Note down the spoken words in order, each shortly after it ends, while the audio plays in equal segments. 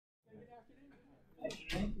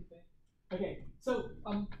Thank you. Okay, so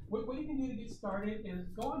what you can do to get started is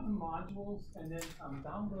go on to modules and then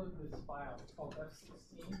download this file. It's called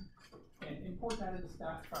F16 and import that into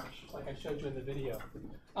Staff Crunch, like I showed you in the video.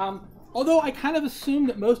 Although I kind of assume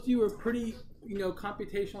that most of you are pretty,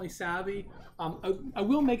 computationally savvy, I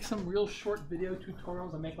will make some real short video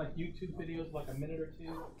tutorials. I make like YouTube videos, like a minute or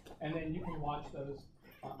two, and then you can watch those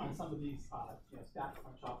on some of these Staff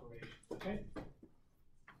Crunch operations. Okay.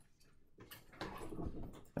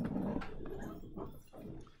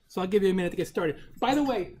 So I'll give you a minute to get started. By the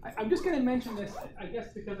way, I'm just going to mention this, I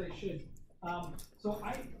guess because I should. So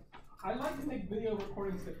I like to make video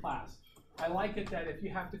recordings to class. I like it that if you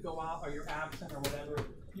have to go out or you're absent or whatever,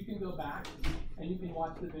 you can go back and you can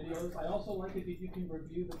watch the videos. I also like it that you can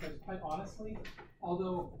review because quite honestly,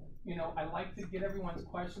 although I like to get everyone's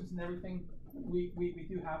questions and everything, we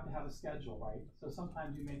do have to have a schedule, right? So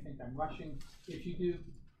sometimes you may think I'm rushing. If you do,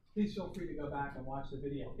 please feel free to go back and watch the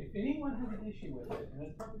video. If anyone has an issue with it, and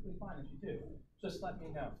it's perfectly fine if you do, just let me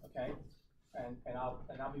know, okay? And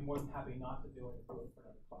I'll be more than happy not to do it for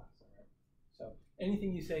another class, all right? So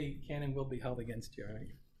anything you say can and will be held against you, all right?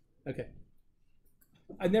 Okay.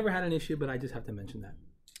 I've never had an issue, but I just have to mention that.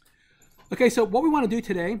 Okay, so what we want to do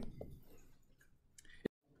today.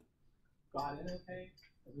 Got in okay?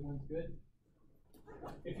 Everyone's good?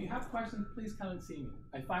 If you have questions, please come and see me.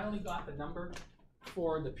 I finally got the number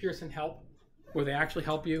for the Pearson Help, where they actually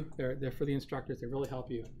help you. They're for the instructors. They really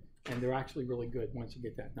help you, and they're actually really good once you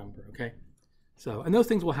get that number. Okay, so and those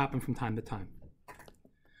things will happen from time to time.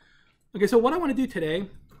 Okay, so what I want to do today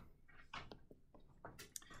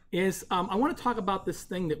is I want to talk about this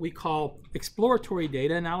thing that we call exploratory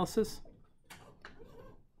data analysis.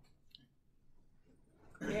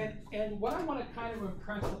 And what I want to kind of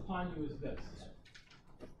impress upon you is this.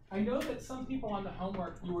 I know that some people on the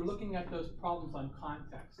homework, you were looking at those problems on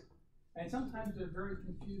context. And sometimes they're very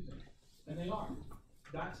confusing. And they are.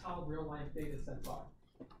 That's how real life data sets are.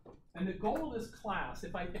 And the goal of this class,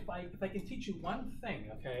 if I can teach you one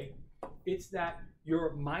thing, okay, it's that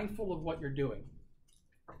you're mindful of what you're doing.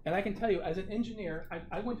 And I can tell you, as an engineer,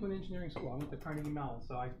 I went to an engineering school. I went to Carnegie Mellon,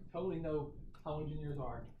 so I totally know how engineers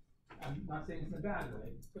are. I'm not saying it's in a bad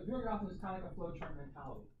way, but very often it's kind of like a flowchart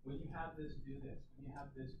mentality. When you have this, do this. When you have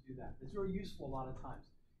this, do that. It's very useful a lot of times.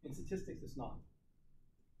 In statistics, it's not.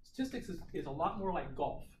 Statistics is a lot more like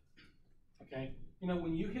golf. Okay?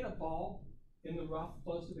 When you hit a ball in the rough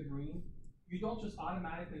close to the green, you don't just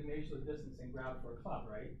automatically measure the distance and grab it for a club,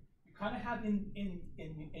 right? You kind of have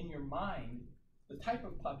in your mind the type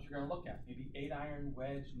of clubs you're going to look at. Maybe 8-iron,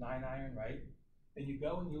 wedge, 9-iron, right? Then you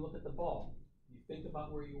go and you look at the ball. You think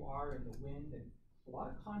about where you are and the wind, and a lot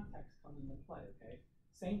of context comes into play, okay?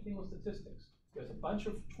 Same thing with statistics. There's a bunch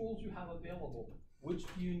of tools you have available. Which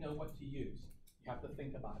do you know what to use? You have to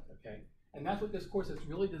think about it, okay? And that's what this course is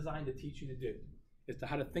really designed to teach you to do, is to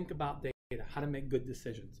how to think about data, how to make good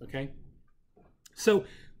decisions, okay? So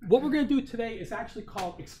what we're going to do today is actually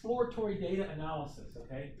called exploratory data analysis,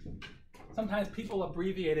 okay? Sometimes people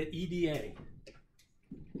abbreviate it EDA.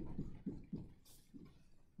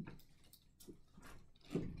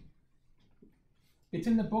 It's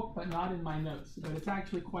in the book, but not in my notes, but it's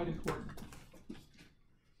actually quite important.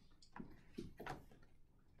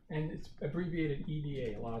 And it's abbreviated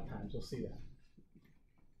EDA a lot of times, you'll see that.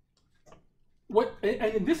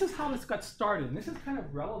 And this is how this got started, and this is kind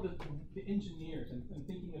of relevant to engineers and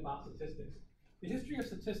thinking about statistics. The history of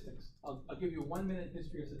statistics, I'll give you a 1-minute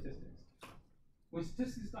history of statistics. When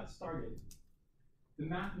statistics got started, the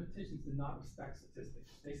mathematicians did not respect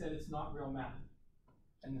statistics. They said it's not real math.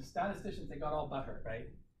 And the statisticians, they got all butthurt, right?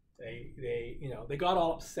 They got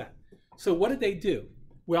all upset. So what did they do?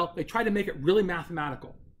 Well, they tried to make it really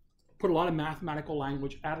mathematical, put a lot of mathematical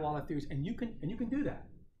language, add a lot of theories, and you can do that.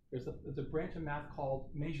 There's a branch of math called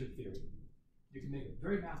measure theory. You can make it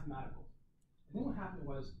very mathematical. And then what happened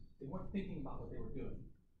was they weren't thinking about what they were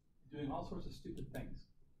doing all sorts of stupid things.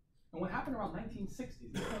 And what happened around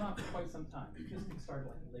 1960s, this went on for quite some time. Statistics started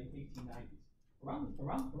like in the late 1890s. Around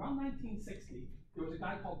 1960, there was a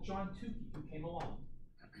guy called John Tukey who came along.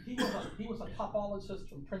 He was a topologist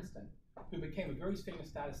from Princeton who became a very famous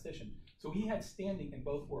statistician. So he had standing in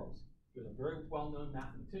both worlds. He was a very well-known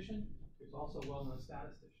mathematician. He was also a well-known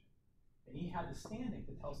statistician. And he had the standing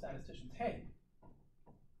to tell statisticians, hey,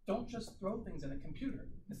 don't just throw things in a computer.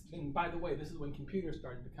 And by the way, this is when computers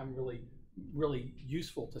started to become really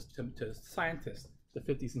useful to scientists, the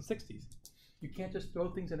 50s and 60s. You can't just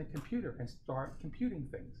throw things in a computer and start computing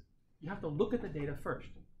things. You have to look at the data first.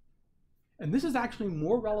 And this is actually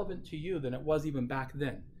more relevant to you than it was even back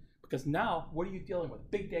then. Because now, what are you dealing with?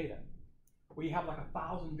 Big data, where you have like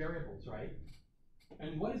 1,000 variables, right?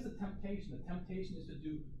 And what is the temptation? The temptation is to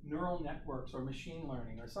do neural networks or machine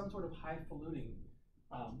learning or some sort of highfalutin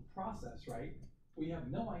process, right? Where you have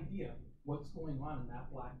no idea what's going on in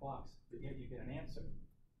that black box, but yet you get an answer.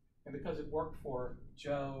 And because it worked for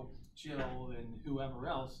Joe, Jill, and whoever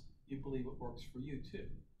else, you believe it works for you too.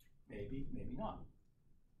 Maybe, maybe not.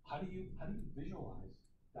 How do you visualize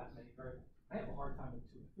that many variables? I have a hard time with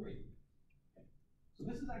 2 or 3. Okay.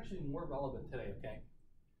 So this is actually more relevant today, okay?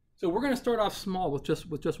 So we're going to start off small with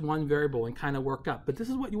just one variable and kind of work up. But this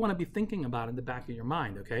is what you want to be thinking about in the back of your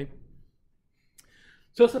mind, okay?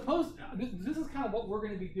 So suppose, this is kind of what we're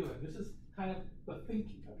going to be doing. This is kind of the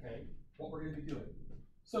thinking, okay? What we're going to be doing.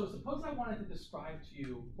 So suppose I wanted to describe to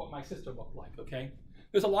you what my sister looked like, okay?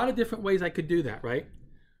 There's a lot of different ways I could do that, right?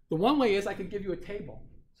 The one way is I could give you a table.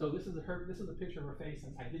 So this is a picture of her face,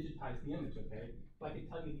 and I digitized the image, okay? So I can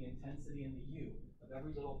tell you the intensity and the hue of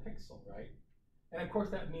every little pixel, right? And of course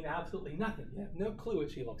that would mean absolutely nothing. You have no clue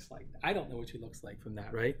what she looks like. I don't know what she looks like from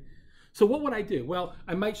that, right? So what would I do? Well,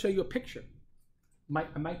 I might show you a picture.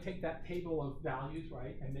 I might take that table of values,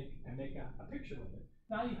 right, and make a picture with it.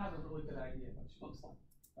 Now you have a really good idea of what she looks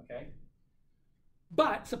like, okay?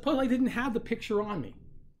 But suppose I didn't have the picture on me,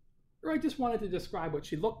 or I just wanted to describe what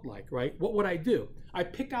she looked like, right? What would I do? I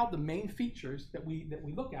pick out the main features that we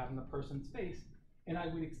look at in the person's face, and I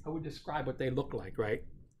would describe what they look like, right?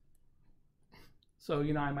 So,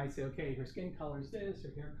 you know, I might say, okay, her skin color is this,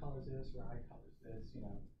 her hair color is this, her eye color is this, you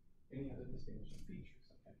know, any other distinguishing features,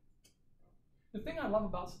 okay? The thing I love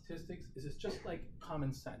about statistics is it's just like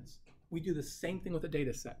common sense. We do the same thing with a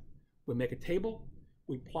data set. We make a table,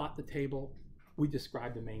 we plot the table, we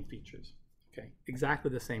describe the main features, okay?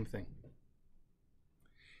 Exactly the same thing.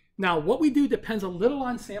 Now, what we do depends a little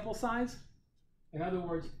on sample size. In other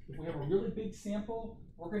words, if we have a really big sample,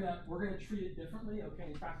 we're gonna treat it differently,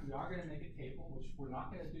 okay? In fact, we are gonna make a table, which we're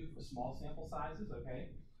not gonna do for small sample sizes, okay?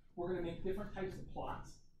 We're gonna make different types of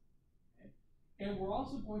plots, okay? And we're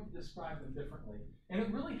also going to describe them differently. And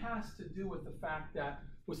it really has to do with the fact that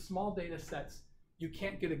with small data sets, you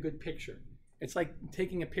can't get a good picture. It's like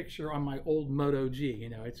taking a picture on my old Moto G, you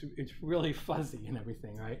know, it's really fuzzy and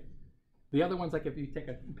everything, right? The other one's like if you take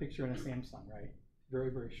a picture in a Samsung, right? Very,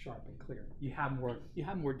 very sharp and clear. You have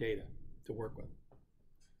more data to work with,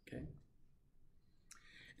 okay?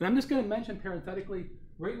 And I'm just going to mention parenthetically,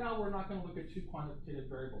 right now we're not going to look at 2 quantitative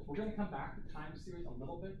variables. We're going to come back to time series a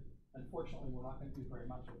little bit. Unfortunately, we're not going to do very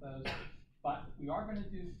much with those, but we are going to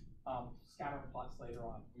do scatter plots later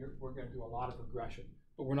on. We're going to do a lot of regression,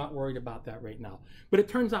 but we're not worried about that right now. But it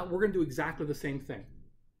turns out we're going to do exactly the same thing.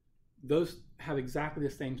 Those have exactly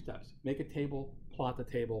the same steps. Make a table, plot the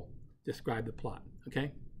table, describe the plot,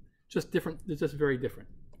 okay? Just different, it's just very different.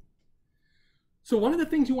 So one of the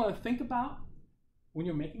things you want to think about when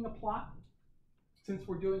you're making a plot, since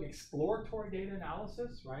we're doing exploratory data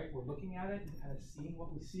analysis, right? We're looking at it and kind of seeing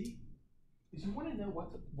what we see, is you want to know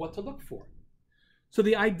what to look for. So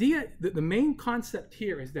the idea, the main concept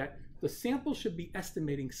here is that the sample should be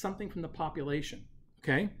estimating something from the population,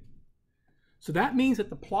 okay? So that means that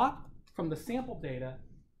the plot from the sample data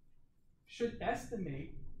should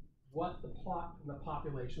estimate what the plot from the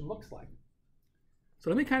population looks like. So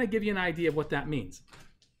let me kind of give you an idea of what that means.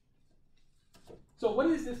 So what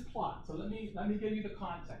is this plot? So let me give you the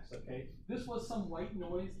context, okay? This was some white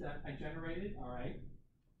noise that I generated, all right?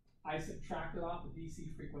 I subtracted off the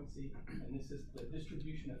DC frequency, and this is the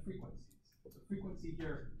distribution of frequencies. The frequency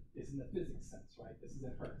here is in the physics sense, right? This is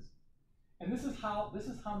in hertz. And this is how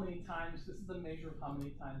many times, this is the measure of how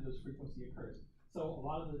many times this frequency occurs. So a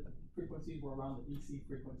lot of the frequencies were around the DC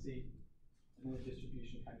frequency, and then the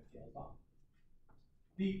distribution kind of tails off.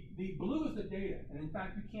 The blue is the data, and in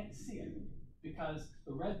fact, you can't see it because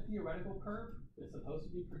the red theoretical curve that's supposed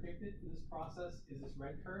to be predicted for this process is this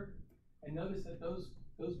red curve. And notice that those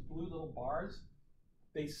blue little bars,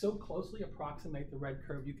 they so closely approximate the red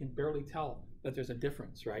curve, you can barely tell that there's a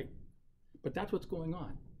difference, right? But that's what's going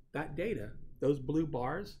on. That data, those blue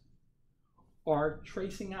bars, are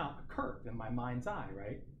tracing out a curve in my mind's eye,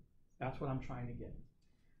 right? That's what I'm trying to get.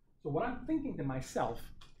 So what I'm thinking to myself,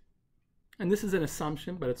 and this is an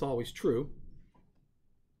assumption, but it's always true,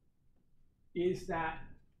 is that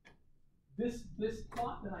this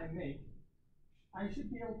plot that I make, I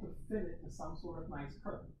should be able to fit it to some sort of nice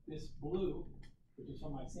curve. This blue, which is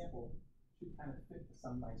from my sample, should kind of fit to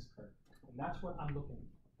some nice curve. And that's what I'm looking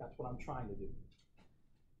at. That's what I'm trying to do.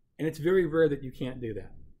 And it's very rare that you can't do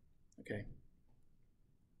that, okay?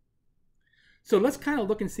 So let's kind of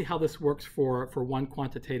look and see how this works for one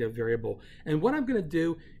quantitative variable. And what I'm going to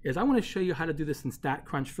do is I want to show you how to do this in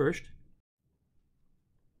StatCrunch first.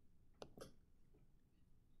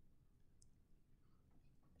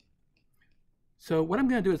 So what I'm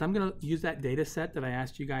going to do is I'm going to use that data set that I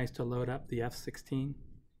asked you guys to load up, the F16.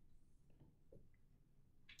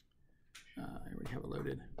 I already have it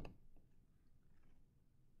loaded.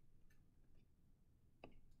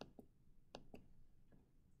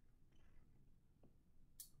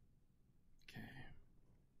 Okay.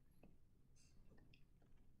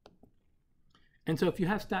 And so if you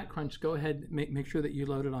have StatCrunch, go ahead, make sure that you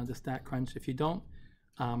load it onto StatCrunch. If you don't,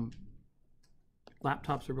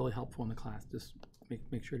 laptops are really helpful in the class. Just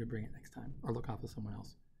make sure to bring it next time, or look off of someone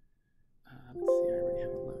else. Let's see, I already have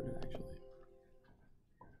it loaded actually.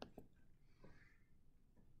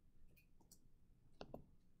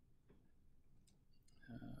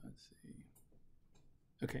 Let's see.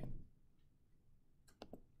 Okay.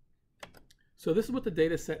 So this is what the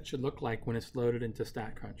data set should look like when it's loaded into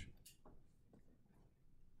StatCrunch.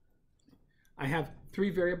 I have 3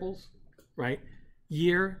 variables, right?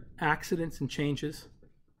 Year, accidents, and changes.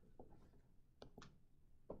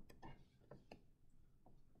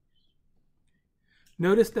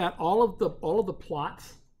 Notice that all of the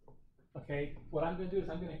plots, okay, what I'm going to do is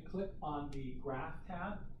I'm going to click on the graph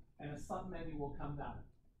tab and a submenu will come down,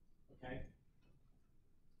 okay?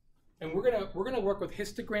 And we're going to work with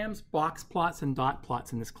histograms, box plots, and dot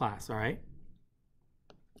plots in this class, all right?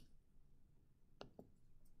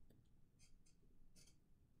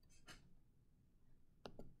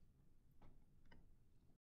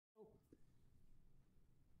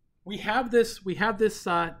 We have this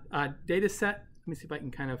data set. Let me see if I can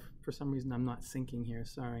kind of, for some reason I'm not syncing here,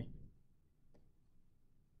 sorry.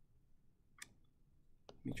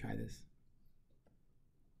 Let me try this.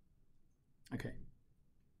 Okay.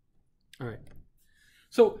 All right.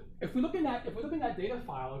 So if we look in that data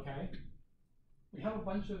file, okay, we have a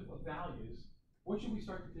bunch of values. What should we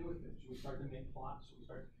start to do with it? Should we start to make plots? Should we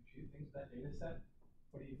start to compute things with that data set?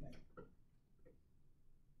 What do you think?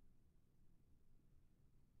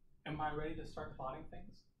 Am I ready to start plotting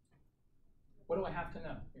things? What do I have to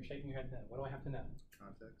know? You're shaking your head no. What do I have to know?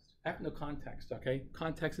 Context. I have to know context, okay?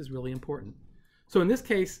 Context is really important. So in this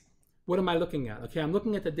case, what am I looking at? Okay, I'm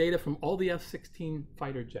looking at the data from all the F-16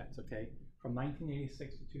 fighter jets, okay, from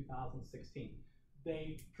 1986 to 2016.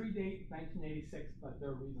 They predate 1986, but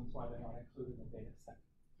there are reasons why they're not included in the data set,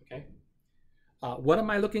 okay? What am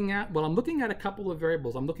I looking at? Well, I'm looking at a couple of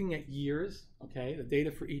variables. I'm looking at years, okay, the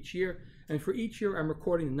data for each year. And for each year, I'm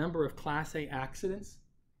recording the number of Class A accidents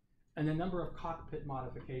and the number of cockpit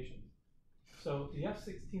modifications. So the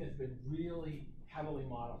F-16 has been really heavily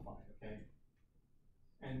modified, okay?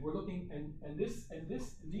 And we're looking,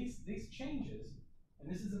 these changes, and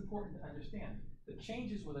this is important to understand, the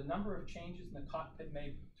changes were the number of changes in the cockpit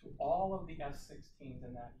made to all of the F-16s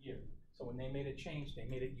in that year. So when they made a change, they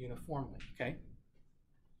made it uniformly, okay?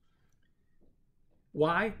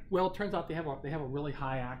 Why? Well, it turns out they have a really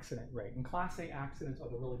high accident rate. And Class A accidents are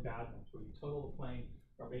the really bad ones, where you total the plane,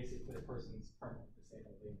 or basically the person's permanently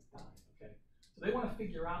disabled, they die, okay? So they want to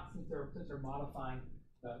figure out, since they're modifying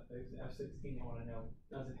the F-16, they want to know,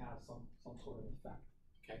 does it have some sort of effect,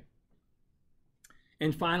 okay?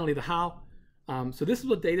 And finally, the how. So this is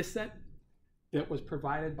a data set that was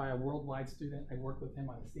provided by a worldwide student. I worked with him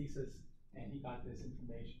on his thesis, and he got this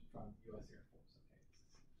information from U.S. Air Force.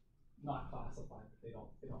 Okay, this is not classified, but they don't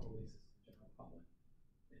release this to the general public.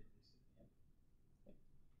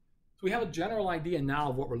 So we have a general idea now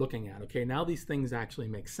of what we're looking at. Okay, now these things actually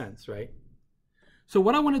make sense, right? So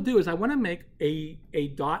what I want to do is I want to make a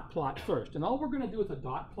dot plot first, and all we're going to do with a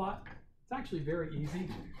dot plot, it's actually very easy.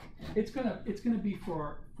 It's gonna be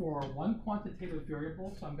for one quantitative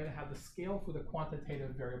variable. So I'm going to have the scale for the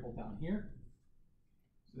quantitative variable down here.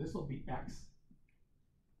 So this will be x,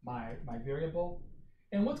 my variable.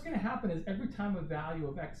 And what's going to happen is every time a value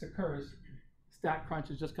of x occurs, StatCrunch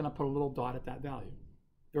is just going to put a little dot at that value.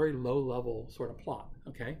 Very low level sort of plot,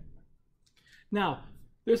 okay? Now,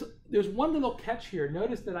 there's one little catch here.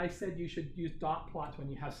 Notice that I said you should use dot plots when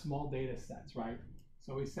you have small data sets, right?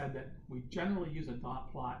 So we said that we generally use a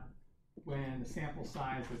dot plot when the sample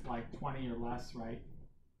size is like 20 or less, right?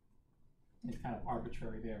 It's kind of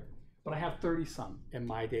arbitrary there. But I have 30 some in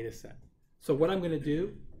my data set. So what I'm going to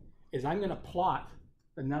do is I'm going to plot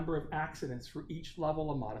the number of accidents for each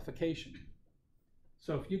level of modification.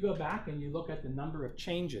 So if you go back and you look at the number of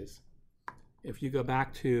changes, if you go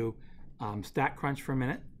back to StatCrunch for a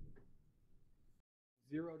minute,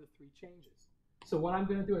 0 to 3 changes. So what I'm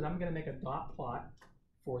going to do is I'm going to make a dot plot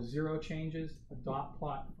for 0 changes, a dot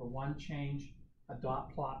plot for 1 change, a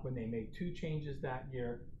dot plot when they made 2 changes that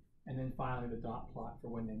year, and then finally the dot plot for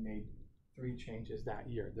when they made 3 changes that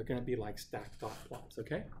year. They're going to be like stacked dot plots,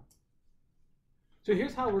 okay? So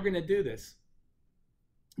here's how we're going to do this.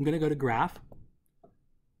 I'm going to go to Graph,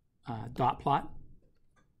 Dot Plot,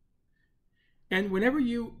 And whenever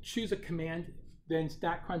you choose a command, then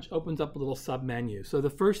StatCrunch opens up a little sub-menu. So the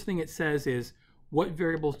first thing it says is, what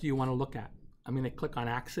variables do you want to look at? I'm going to click on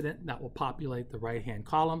accident. That will populate the right-hand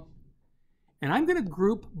column. And I'm going to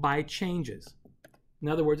group by changes. In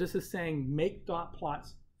other words, this is saying make dot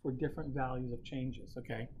plots for different values of changes,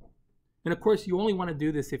 okay? And of course, you only want to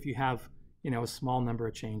do this if you have, a small number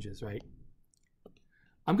of changes, right?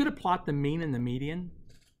 I'm going to plot the mean and the median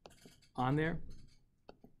on there.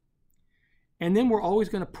 And then we're always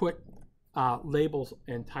going to put labels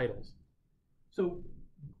and titles. So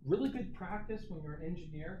really good practice when you're an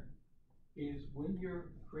engineer is when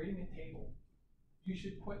you're creating a table, you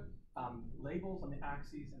should put labels on the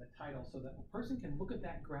axes and a title so that a person can look at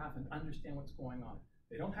that graph and understand what's going on.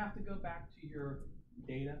 They don't have to go back to your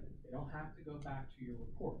data. They don't have to go back to your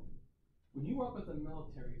report. When you work with the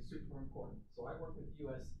military, it's super important. So I work with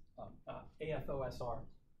US AFOSR,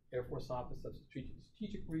 Air Force Office of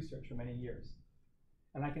Strategic Research, for many years.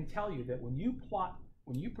 And I can tell you that when you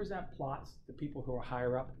present plots to people who are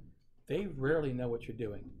higher up, they rarely know what you're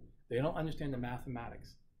doing. They don't understand the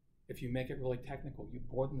mathematics. If you make it really technical, you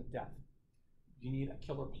bore them to death. You need a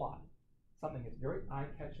killer plot. Something that's very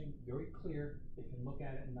eye-catching, very clear, they can look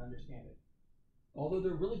at it and understand it. Although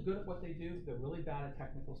they're really good at what they do, they're really bad at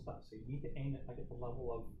technical stuff. So you need to aim it at the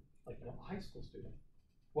level of a high school student.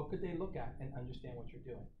 What could they look at and understand what you're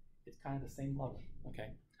doing? It's kind of the same level,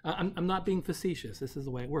 okay? I'm not being facetious. This is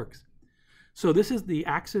the way it works. So this is the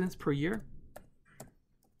accidents per year.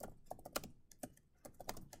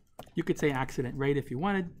 You could say accident rate if you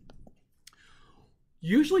wanted.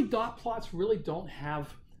 Usually dot plots really don't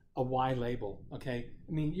have a Y label, okay?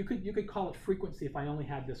 I mean, you could call it frequency if I only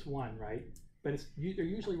had this one, right? But there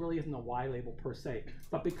usually really isn't a Y label per se.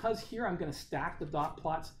 But because here I'm going to stack the dot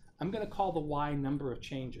plots, I'm going to call the Y number of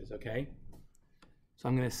changes, okay? So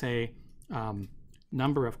I'm going to say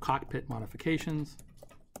number of cockpit modifications.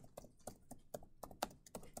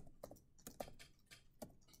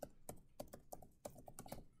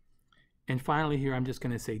 And finally here, I'm just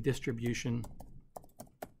going to say distribution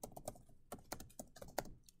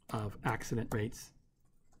of accident rates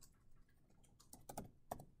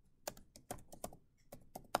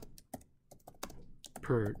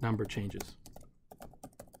per number changes.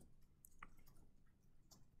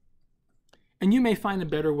 And you may find a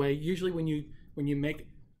better way. Usually when you make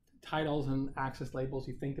titles and axis labels,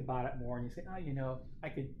 you think about it more and you say, oh, I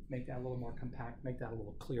could make that a little more compact, make that a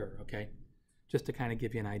little clearer, okay? Just to kind of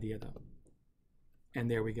give you an idea though. And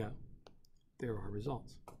there we go. There are our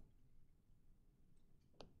results.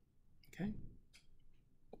 Okay.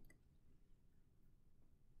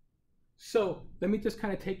 So let me just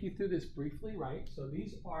kind of take you through this briefly, right? So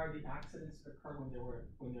these are the accidents that occurred when there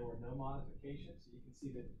were no modifications. So you can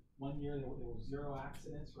see that 1 year there were 0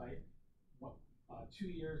 accidents, right? 2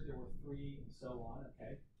 years there were 3, and so on.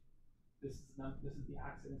 Okay. This is the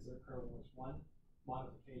accidents that occur when there's 1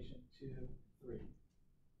 modification, 2, 3.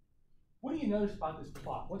 What do you notice about this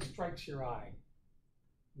plot? What strikes your eye?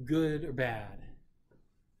 Good or bad?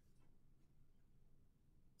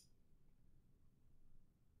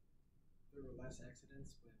 There were less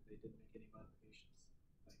accidents when they didn't make any modifications.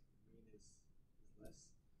 Like the mean is less.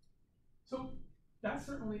 So that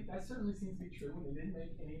certainly seems to be true. When they didn't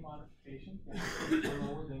make any modifications, they were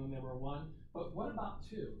lower than when there were 1. But what about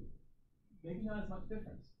 2? Maybe not as much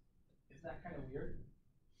difference. Isn't that kind of weird?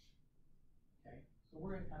 Okay, so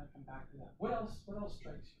we're going to kind of come back to that. What else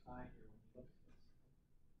strikes your eye here when you look at this?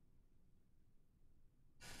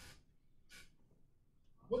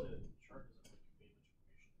 What the chart doesn't really convey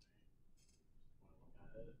much information,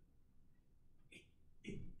 right?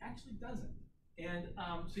 It actually doesn't. And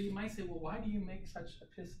so you might say, well, why do you make such a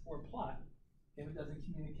piss poor plot if it doesn't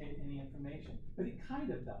communicate any information? But it kind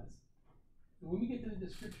of does. When we get to the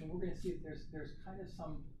description, we're going to see if there's kind of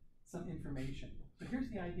some information. But here's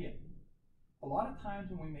the idea. A lot of times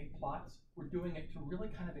when we make plots, we're doing it to really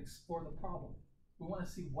kind of explore the problem. We want to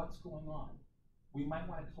see what's going on. We might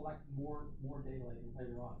want to collect more data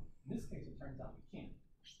later on. In this case, it turns out we can't.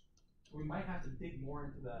 We might have to dig more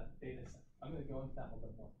into the data set. I'm going to go into that a little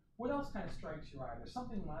bit more. What else kind of strikes your eye? There's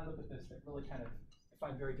something when I look at this that really kind of I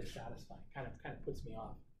find very dissatisfying, kind of puts me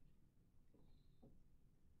off.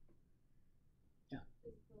 Yeah.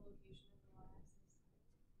 Is the location of the y-axis?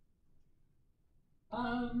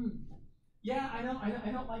 Yeah, I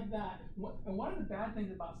don't like that. And one of the bad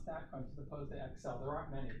things about StatCrunch as opposed to Excel, there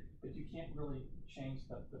aren't many, but you can't really change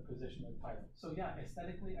the position of the title. So yeah,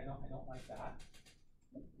 aesthetically, I don't like that.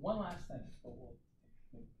 One last thing, but we'll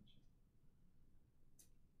make mention.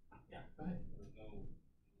 Yeah, go ahead. There's no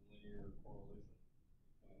linear correlation.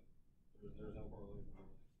 There's no correlation.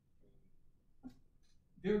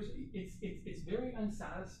 it's very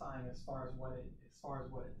unsatisfying as far as what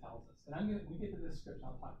it tells us. And we get to the description,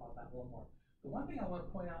 I'll talk about that a little more. The one thing I want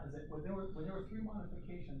to point out is that when there were 3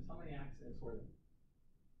 modifications, how many accidents were there?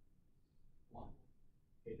 1.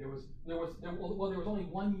 Okay, there was only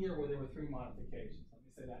 1 year where there were 3 modifications. Let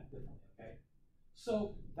me say that differently, okay?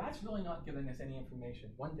 So that's really not giving us any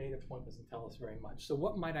information. 1 data point doesn't tell us very much. So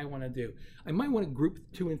what might I want to do? I might want to group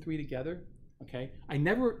 2 and 3 together, okay? I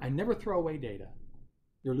never throw away data.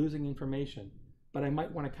 You're losing information, but I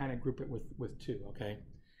might want to kind of group it with 2, okay?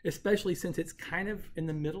 Especially since it's kind of in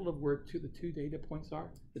the middle of where the 2 data points are.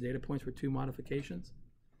 The data points were 2 modifications,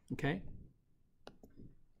 okay?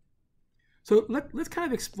 So let's kind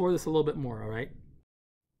of explore this a little bit more, all right?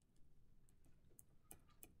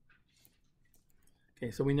 Okay,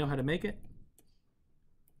 so we know how to make it.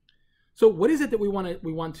 So what is it that we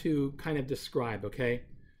want to kind of describe, okay?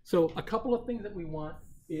 So a couple of things that we want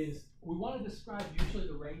is we want to describe usually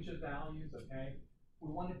the range of values, okay? We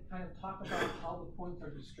want to kind of talk about how the points are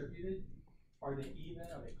distributed. Are they even?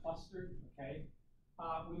 Are they clustered? Okay.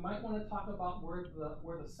 We might want to talk about where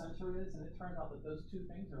the center is, and it turns out that those 2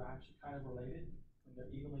 things are actually kind of related when they're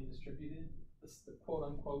evenly distributed. The quote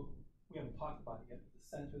unquote, we haven't talked about it yet, but the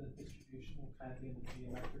center of the distribution will kind of be in the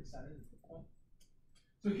geometric center is the point.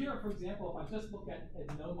 So here, for example, if I just look at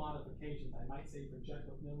no modifications, I might say for jet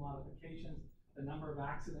with no modifications, the number of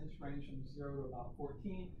accidents range from 0 to about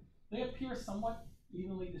 14. They appear somewhat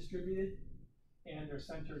evenly distributed, and they're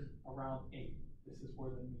centered around 8. This is where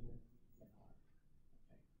the mean and median are.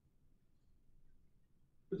 Okay.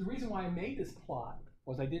 But the reason why I made this plot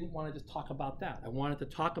was I didn't want to just talk about that. I wanted to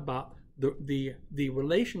talk about the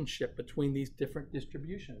relationship between these different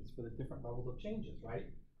distributions for the different levels of changes, right?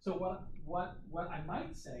 So what I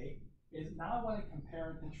might say is now I want to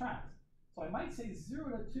compare and contrast. So I might say 0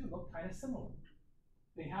 to 2 look kind of similar.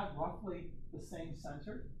 They have roughly the same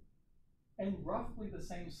center and roughly the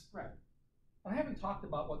same spread. And I haven't talked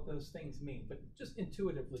about what those things mean, but just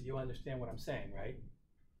intuitively you understand what I'm saying, right?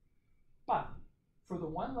 But for the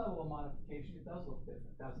 1 level of modification, it does look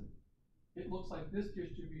different, doesn't it? It looks like this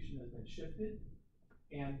distribution has been shifted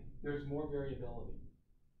and there's more variability,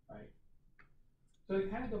 right? So to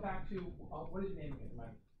kind of go back to, what is your name again, Mike?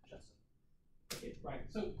 Justin. Okay, right,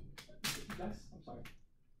 so, yes, I'm sorry.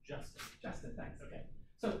 Justin, thanks, okay.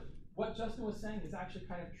 So what Justin was saying is actually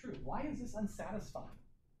kind of true. Why is this unsatisfying?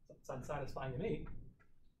 It's unsatisfying to me.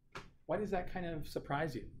 Why does that kind of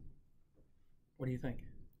surprise you? What do you think?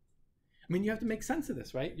 I mean, you have to make sense of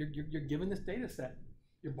this, right? You're given this data set.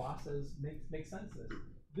 Your boss says, make sense of this.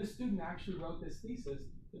 This student actually wrote this thesis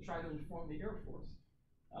to try to inform the Air Force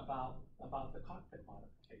about the cockpit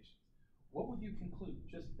modifications. What would you conclude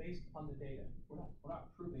just based on the data? We're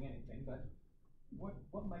not proving anything, but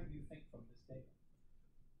what might you think from this data?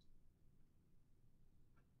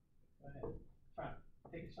 Go ahead. Try it.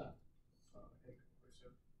 Take a shot.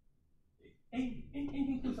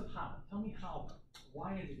 Inconclusive how? Tell me how.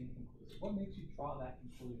 Why is it inconclusive? What makes you draw that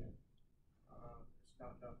conclusion? There's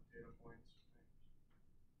not enough data points.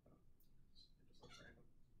 It just looks random.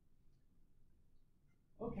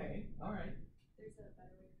 Okay, all right. There's a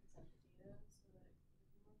better way to present the data so that it can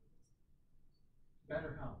be more consistent.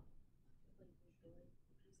 Better how? Like visually,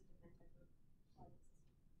 use a different type of logic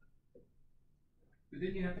system. But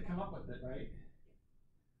then you have to come up with it, right?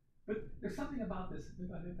 But there's something about this. Go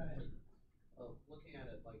ahead. Well, looking at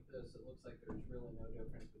it like this, it looks like there's really no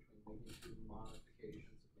difference between making 2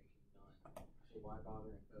 modifications and making none. So why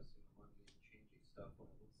bother investing the money in changing stuff when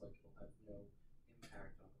it looks like it'll have no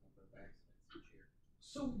impact on the number of accidents each year?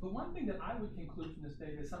 So the one thing that I would conclude from this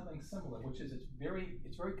data is something similar, which is it's very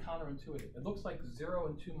counterintuitive. It looks like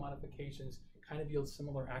 0 and 2 modifications kind of yield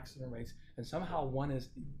similar accident rates, and somehow 1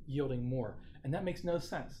 is yielding more. And that makes no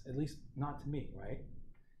sense, at least not to me, right?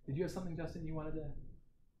 Did you have something, Justin, you wanted to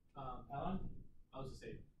add on? I was just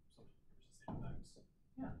saying something facts.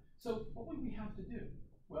 Yeah. So what would we have to do?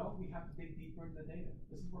 Well, we have to dig deeper into the data.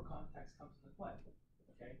 This is where context comes into play.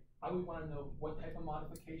 Okay. I would want to know what type of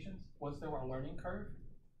modifications. Was there a learning curve?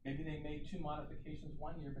 Maybe they made 2 modifications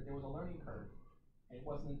 1 year, but there was a learning curve. And it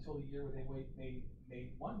wasn't until the year where they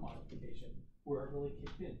made 1 modification where it really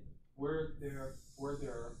kicked in. Were there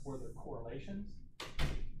correlations?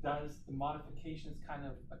 Does the modifications kind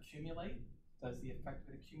of accumulate? Does the effect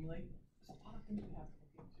of it accumulate? There's a lot of things we have to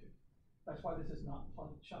look into. That's why this is not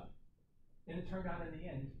plug and shut. And it turned out in the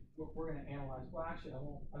end, we're going to analyze. Well, actually, I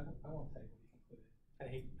won't tell you what we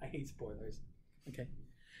concluded. I hate spoilers. Okay,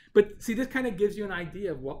 but see, this kind of gives you an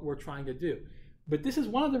idea of what we're trying to do. But this is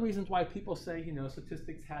one of the reasons why people say,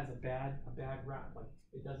 statistics has a bad rap. Like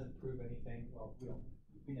it doesn't prove anything. Well,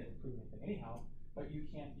 we never prove anything anyhow. But you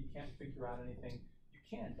can't figure out anything. You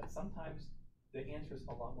can, but sometimes the answer is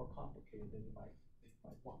a lot more complicated than you might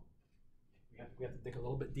want. We have to dig a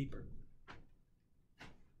little bit deeper.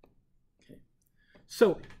 Okay.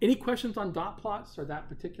 So, any questions on dot plots or that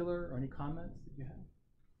particular, or any comments that you have?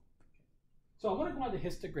 So I want to go on to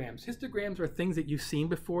histograms. Histograms are things that you've seen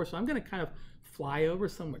before, so I'm going to kind of fly over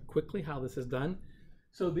somewhat quickly how this is done.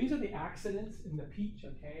 So these are the accidents in the peach,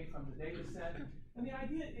 okay, from the data set. And the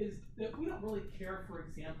idea is that we don't really care, for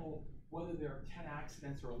example, whether there are 10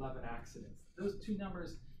 accidents or 11 accidents. Those two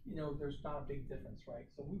numbers, you know, there's not a big difference, right?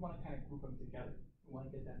 So we want to kind of group them together. We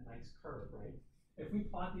want to get that nice curve, right? If we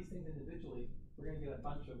plot these things individually, we're going to get a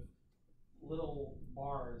bunch of little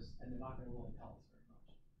bars, and they're not going to really tell us very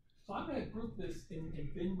much. So I'm going to group this in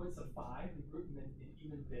bin widths of 5. We group them in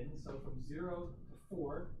even bins. So from 0 to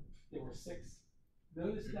 4, there were 6.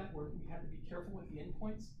 Notice that we had to be careful with the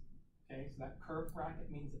endpoints. Okay, so that curved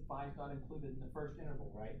bracket means that 5 got included in the first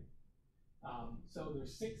interval, right? So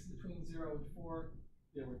there's 6 between 0 and 4.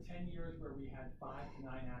 There were 10 years where we had 5 to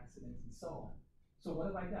 9 accidents and so on. So what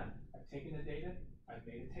have I done? I've taken the data, I've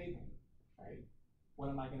made a table, right? What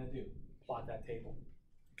am I going to do? Plot that table,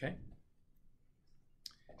 okay?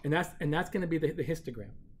 And that's going to be the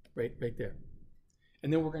histogram, right there.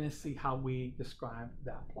 And then we're going to see how we describe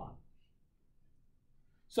that plot.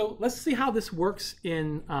 So let's see how this works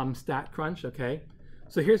in StatCrunch, okay?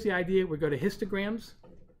 So here's the idea. We go to histograms.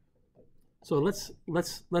 So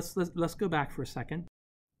let's go back for a second.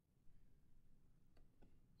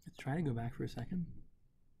 Let's try to go back for a second.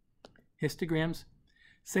 Histograms,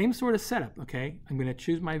 same sort of setup, okay? I'm going to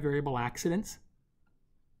choose my variable accidents.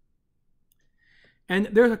 And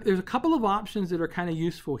there's a couple of options that are kind of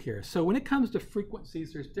useful here. So when it comes to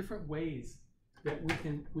frequencies, there's different ways that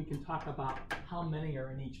we can talk about how many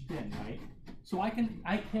are in each bin, right? So I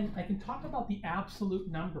can talk about the absolute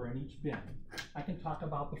number in each bin. I can talk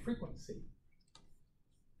about the frequency.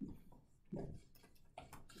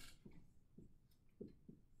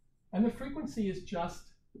 And the frequency is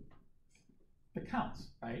just the counts,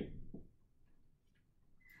 right?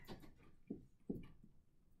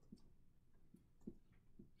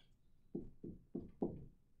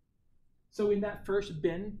 So in that first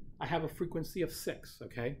bin, I have a frequency of 6,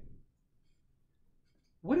 okay?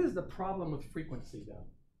 What is the problem with frequency, though?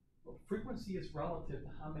 Well, frequency is relative to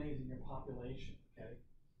how many is in your population, okay?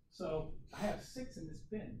 So I have 6 in this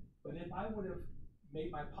bin, but if I would have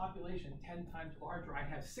made my population 10 times larger, I'd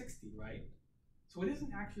have 60, right? So it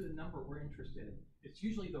isn't actually the number we're interested in. It's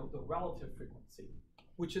usually the relative frequency,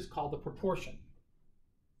 which is called the proportion.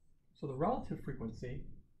 So the relative frequency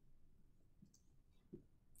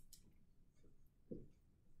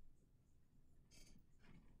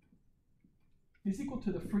is equal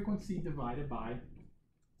to the frequency divided by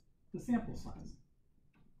the sample size.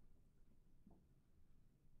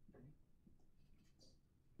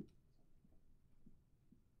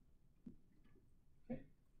 Okay.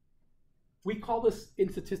 We call this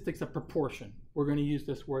in statistics a proportion. We're going to use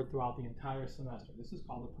this word throughout the entire semester. This is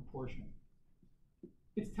called a proportion.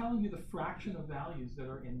 It's telling you the fraction of values that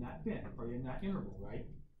are in that bin or in that interval, right?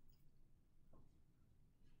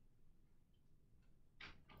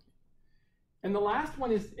 And the last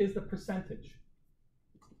one is the percentage,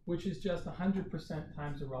 which is just 100%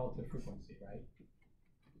 times the relative frequency, right?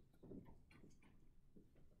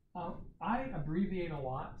 I abbreviate a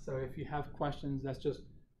lot, so if you have questions, that's just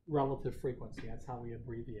relative frequency. That's how we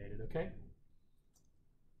abbreviate it, okay?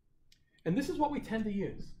 And this is what we tend to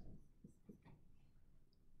use.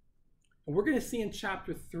 And we're going to see in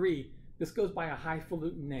chapter 3, this goes by a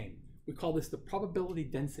highfalutin name. We call this the probability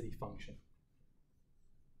density function.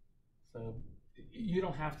 So you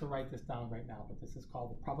don't have to write this down right now, but this is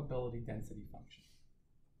called the probability density function.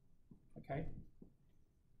 Okay?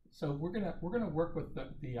 So we're gonna work with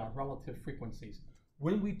the relative frequencies.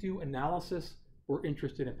 When we do analysis, we're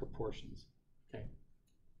interested in proportions. Okay.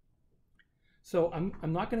 So I'm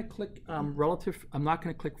not going to click relative. I'm not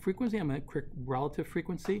going to click frequency. I'm going to click relative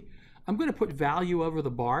frequency. I'm going to put value over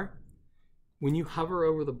the bar. When you hover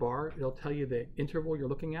over the bar, it'll tell you the interval you're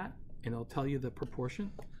looking at, and it'll tell you the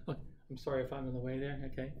proportion. Oh, I'm sorry if I'm in the way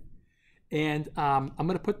there. Okay. And I'm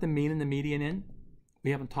going to put the mean and the median in.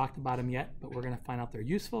 We haven't talked about them yet, but we're going to find out they're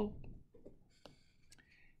useful.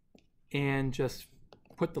 And just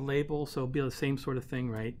put the label, so it'll be the same sort of thing,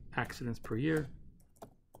 right? Accidents per year.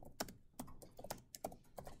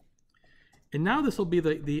 And now this will be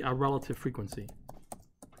the relative frequency.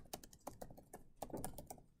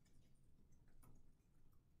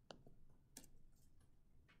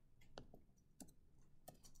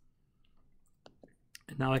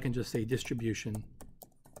 And now I can just say distribution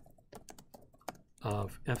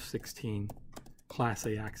of F16 Class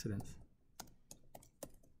A accidents.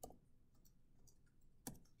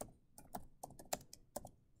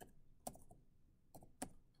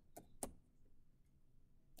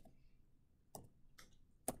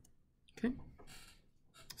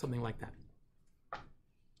 something like that.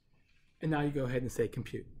 And now you go ahead and say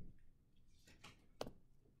compute.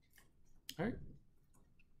 All right.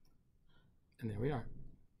 And there we are.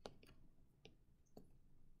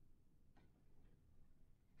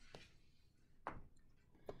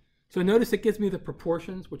 So notice it gives me the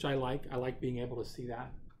proportions, which I like. I like being able to see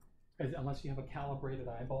that. Unless you have a calibrated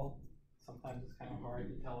eyeball, sometimes it's kind of hard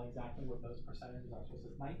to tell exactly what those percentages are. So it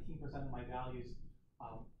says 19% of my values,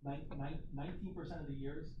 19% of the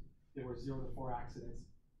years, there were 0 to 4 accidents.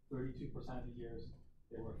 32% of the years,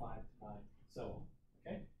 there were 5 to 9, so on.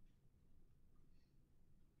 Okay?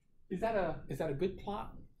 Is that a good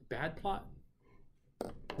plot? A bad plot?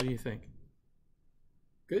 What do you think?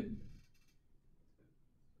 Good?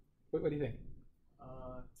 What do you think?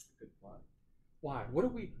 Good plot. Why? What are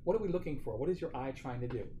we looking for? What is your eye trying to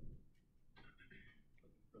do?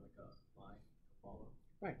 Looking for like a line to follow.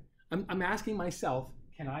 Right. I'm asking myself,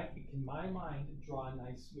 can my mind draw a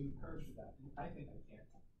nice smooth curve to that? And I think I can.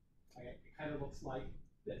 It kind of looks like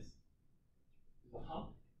this. There's a hump,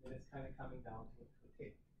 and it's kind of coming down to a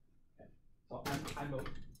tape. Okay. So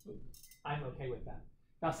I'm okay with that.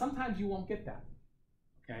 Now sometimes you won't get that.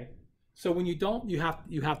 Okay. So when you don't, you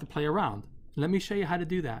have to play around. Let me show you how to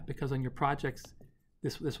do that, because on your projects,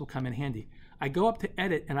 this will come in handy. I go up to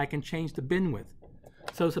edit and I can change the bin width.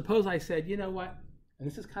 So suppose I said, you know what, and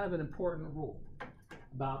this is kind of an important rule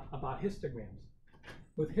about histograms.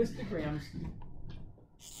 With histograms,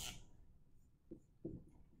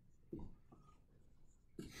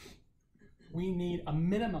 we need a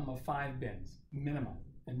minimum of 5 bins, minimum.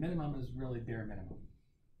 And minimum is really bare minimum.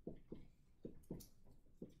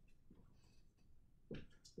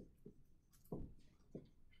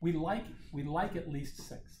 We like at least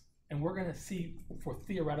 6, and we're going to see for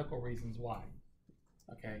theoretical reasons why.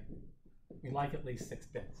 Okay, we like at least 6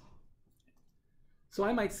 bins. So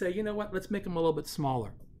I might say, you know what? Let's make them a little bit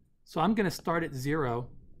smaller. So I'm going to start at 0,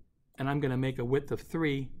 and I'm going to make a width of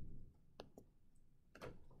 3.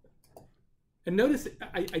 And notice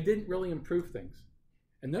I didn't really improve things.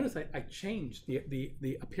 And notice I changed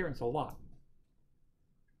the appearance a lot.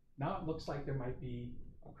 Now it looks like there might be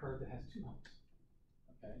a curve that has 2 humps.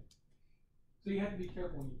 Okay, so you have to be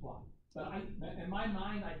careful when you plot. But in my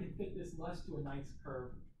mind, I can fit this less to a nice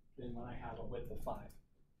curve than when I have a width of 5.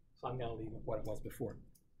 So I'm going to leave it what it was before.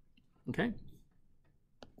 Okay.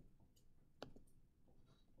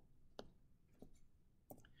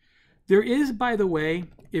 There is, by the way,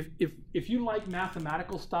 if you like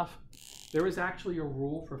mathematical stuff, there is actually a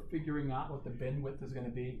rule for figuring out what the bin width is going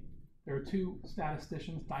to be. There are 2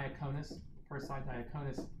 statisticians, Diaconis, Persei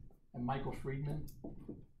Diaconis, and Michael Friedman.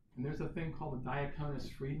 And there's a thing called the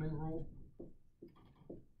Diaconis-Friedman rule.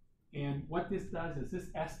 And what this does is this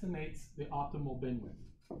estimates the optimal bin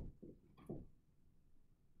width.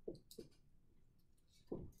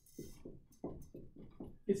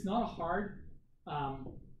 It's not a hard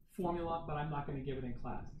formula, but I'm not going to give it in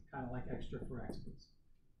class. It's kind of like extra for experts.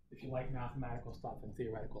 If you like mathematical stuff and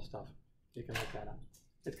theoretical stuff, you can look that up.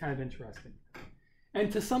 It's kind of interesting. And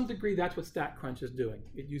to some degree, that's what StatCrunch is doing.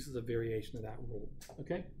 It uses a variation of that rule,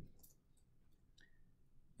 okay?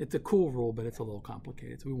 It's a cool rule, but it's a little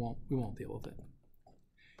complicated, so we won't deal with it.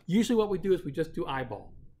 Usually what we do is we just do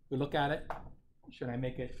eyeball. We look at it. Should I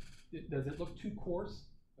make it, does it look too coarse?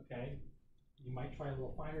 Okay. You might try a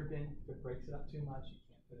little finer bin. If it breaks it up too much, you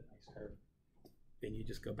can't fit a nice curve. Then you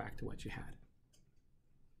just go back to what you had.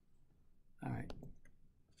 All right.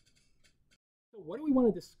 So what do we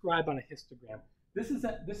want to describe on a histogram? This is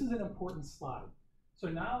an important slide. So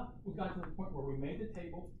now we've got to the point where we made the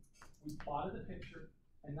table, we plotted the picture,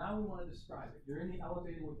 and now we want to describe it. You're in the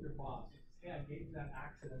elevator with your boss. Hey, I gave you that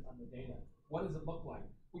accident on the data. What does it look like?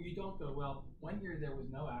 Well, you don't go, well, 1 year there was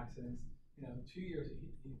no accidents. 2 years you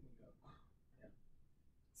can go. Yeah.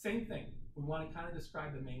 Same thing. We want to kind of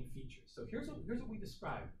describe the main features. So here's what we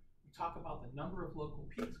describe. We talk about the number of local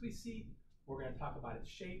peaks we see. We're going to talk about its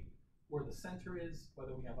shape, where the center is,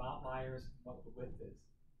 whether we have outliers, what the width is.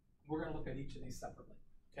 We're going to look at each of these separately,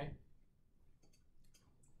 okay?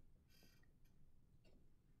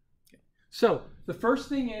 So the first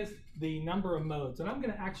thing is the number of modes, and I'm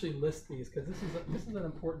going to actually list these because this is an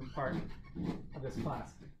important part of this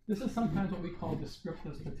class. This is sometimes what we call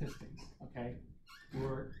descriptive statistics, okay?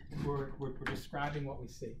 We're describing what we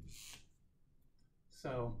see.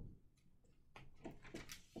 So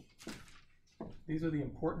these are the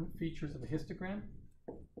important features of a histogram.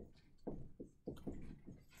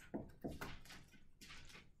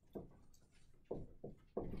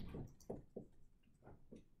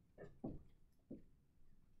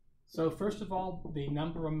 So first of all, the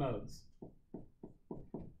number of modes.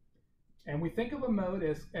 And we think of a mode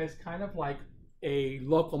as kind of like a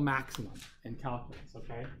local maximum in calculus,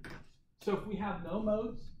 okay? So if we have no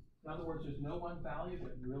modes, in other words, there's no one value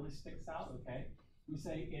that really sticks out, okay? We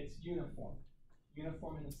say it's uniform.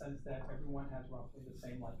 Uniform in the sense that everyone has roughly the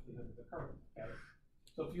same likelihood of occurring, okay?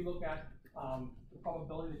 So if you look at the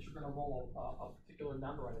probability that you're going to roll a particular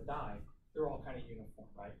number on a die, they're all kind of uniform,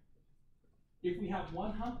 right? If we have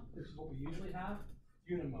one hump, this is what we usually have,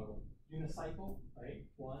 unimodal. Unicycle, right?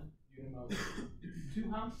 One, unimodal.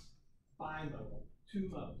 Two humps, bimodal. Two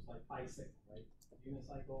modes, like bicycle, right?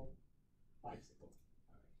 Unicycle, bicycle.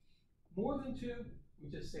 All right. More than two,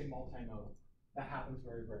 we just say multimodal. That happens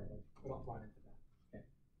very rarely. We don't run into that. Okay.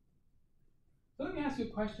 So let me ask you a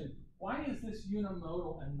question. Why is this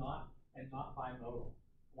unimodal and not bimodal?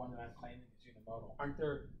 The one that I'm claiming is unimodal. Aren't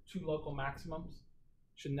there two local maximums?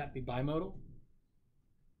 Shouldn't that be bimodal?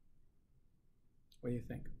 What do you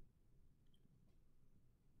think?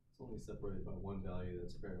 It's only separated by one value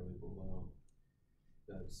that's barely below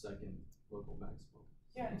that second local maximum.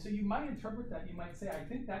 Yeah, and so you might interpret that, you might say, I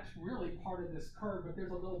think that's really part of this curve, but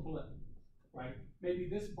there's a little blip, right? Maybe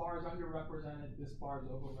this bar is underrepresented, this bar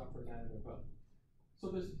is overrepresented, or both. So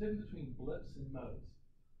there's a difference between blips and modes.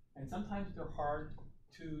 And sometimes they're hard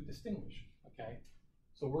to distinguish, okay?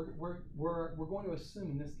 So we're going to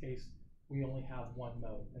assume in this case, we only have one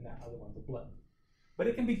mode and that other one's a blip. But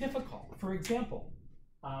it can be difficult. For example,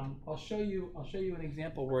 I'll show you an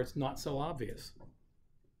example where it's not so obvious.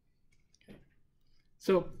 Okay.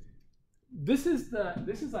 So this is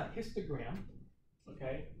a histogram,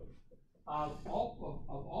 okay, of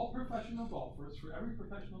all professional golfers. For every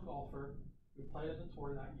professional golfer who played on the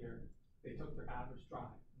tour that year, they took their average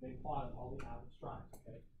drive. They plotted all the average drives.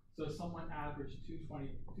 Okay. So someone averaged 220,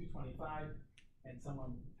 225, and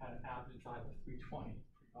someone had an average drive of 320.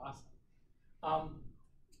 Pretty awesome.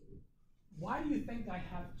 Why do you think I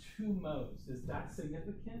have two modes? Is that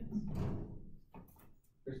significant?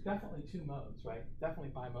 There's definitely two modes, right?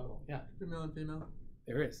 Definitely bimodal. Yeah. Female and female.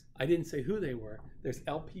 There is. I didn't say who they were. There's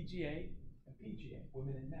LPGA and PGA,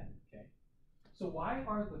 women and men. Okay. So why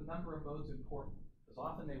are the number of modes important? Because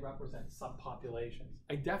often they represent subpopulations.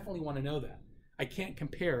 I definitely want to know that. I can't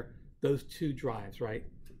compare those two drives, right?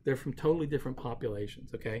 They're from totally different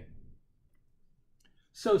populations, okay?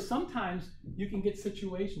 So sometimes you can get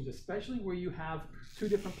situations, especially where you have two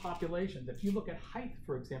different populations. If you look at height,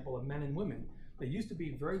 for example, of men and women, they used to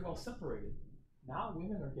be very well separated. Now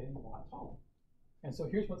women are getting a lot taller. And so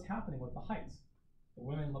here's what's happening with the heights. The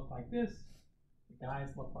women look like this, the guys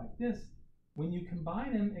look like this. When you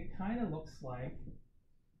combine them, it kind of looks like,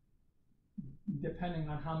 depending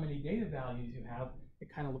on how many data values you have,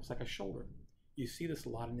 it kind of looks like a shoulder. You see this a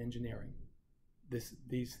lot in engineering, this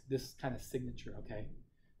kind of signature, okay?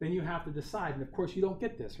 Then you have to decide, and of course you don't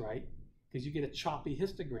get this, right? Because you get a choppy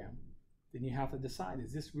histogram. Then you have to decide,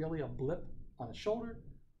 is this really a blip on a shoulder,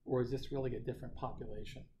 or is this really a different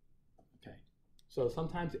population? Okay, so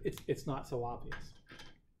sometimes it's not so obvious.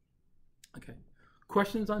 Okay,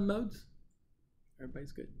 questions on modes?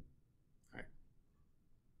 Everybody's good? All right.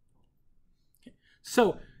 Okay.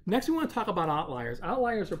 So next we want to talk about outliers.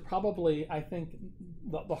 Outliers are probably, I think,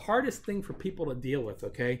 the hardest thing for people to deal with,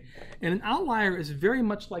 okay? And an outlier is very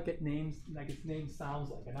much like its name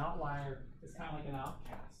sounds like. An outlier is kind of like an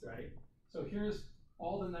outcast, right? So here's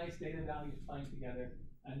all the nice data values playing together,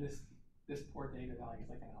 and this poor data value is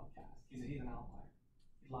like an outcast. He's an outlier.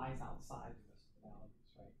 He lies outside the rest of the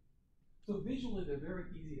values, right? So visually, they're very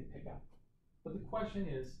easy to pick up. But the question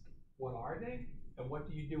is, what are they, and what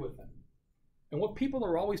do you do with them? And what people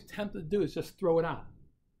are always tempted to do is just throw it out.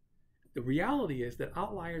 The reality is that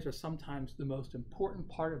outliers are sometimes the most important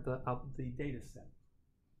part of the data set.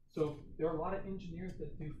 So there are a lot of engineers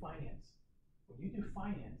that do finance. When you do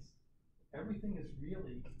finance, everything is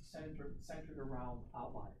really centered around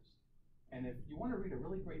outliers. And if you want to read a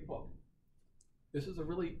really great book, this is a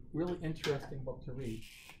really, really interesting book to read.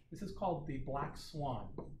 This is called The Black Swan.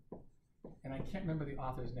 And I can't remember the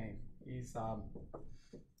author's name. He's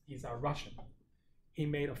Russian. He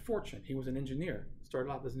made a fortune. He was an engineer. Started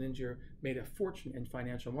off as an engineer, made a fortune in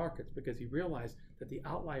financial markets because he realized that the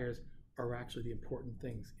outliers are actually the important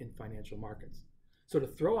things in financial markets. So to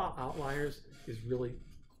throw out outliers is really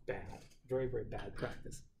bad, very, very bad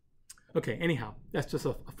practice. Okay, anyhow, that's just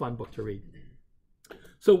a fun book to read.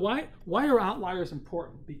 So why are outliers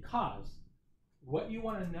important? Because what you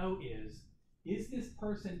want to know is this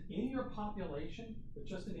person in your population with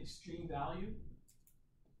just an extreme value,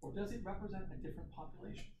 or does it represent a different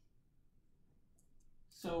population?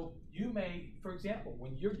 So you may, for example,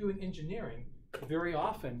 when you're doing engineering, very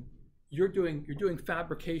often you're doing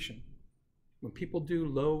fabrication. When people do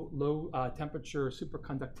low temperature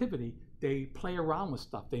superconductivity, they play around with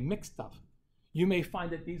stuff, they mix stuff. You may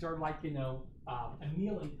find that these are like,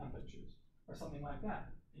 annealing temperatures or something like that.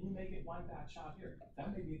 And you may get one batch out here.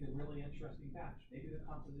 That may be the really interesting batch. Maybe the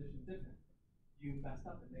composition is different. You messed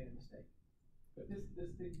up and made a mistake. But this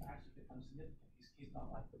thing actually becomes significant. He's not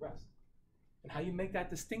like the rest. And how you make that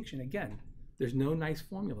distinction, again, there's no nice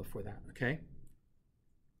formula for that, okay?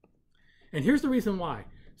 And here's the reason why.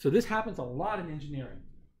 So this happens a lot in engineering.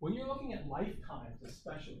 When you're looking at lifetimes,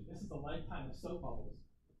 especially, this is the lifetime of soap bubbles.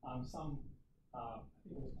 I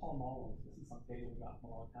think it was Paul Molo. This is some data we got from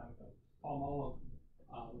a long time ago. Paul Molo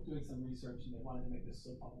was doing some research, and they wanted to make this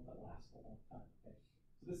soap bubble that lasts for a long time. Okay?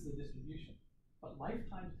 So this is a distribution. But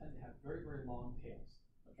lifetimes tend to have very, very long tails.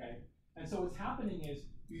 Okay? And so what's happening is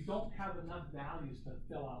you don't have enough values to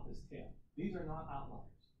fill out this tail. These are not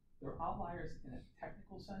outliers. They're outliers in a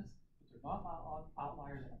technical sense, but they're not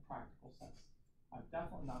outliers in a practical sense. I'm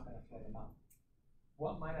definitely not going to throw them out.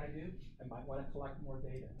 What might I do? I might want to collect more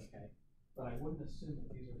data, okay? But I wouldn't assume that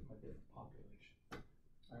these are from a different population.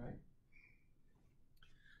 All right?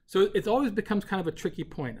 So it always becomes kind of a tricky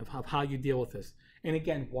point of how you deal with this. And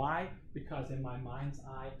again, why? Because in my mind's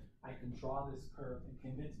eye, I can draw this curve and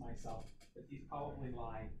convince myself that these probably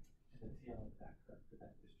lie in the tail of that curve,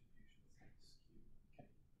 that distribution is kind of skewed. Okay?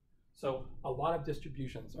 So a lot of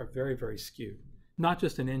distributions are very, very skewed. Not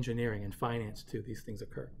just in engineering and finance too, these things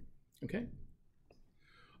occur. Okay?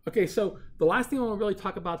 Okay, so the last thing I want to really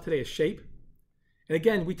talk about today is shape. And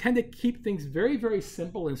again, we tend to keep things very, very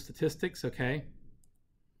simple in statistics, okay?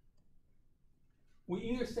 We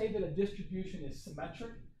either say that a distribution is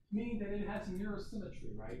symmetric, meaning that it has mirror symmetry,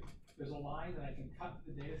 right? There's a line that I can cut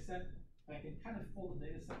the data set, and I can kind of fold the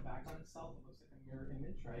data set back on itself. It looks like a mirror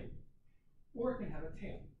image, right? Or it can have a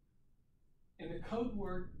tail. And the code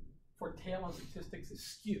word for tail in statistics is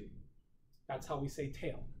skew. That's how we say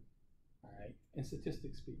tail, all right, in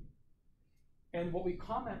statistics speak. And what we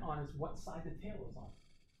comment on is what side the tail is on.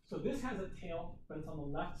 So this has a tail, but it's on the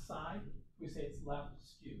left side. We say it's left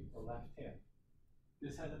skew or left tail.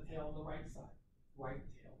 This has a tail on the right side, right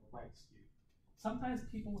tail, right skewed. Sometimes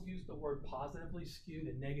people use the word positively skewed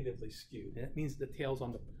and negatively skewed, and it means the tail's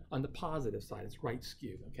on the positive side. It's right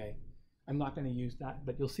skewed, okay? I'm not going to use that,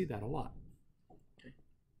 but you'll see that a lot. Okay.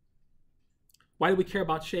 Why do we care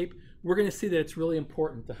about shape? We're going to see that it's really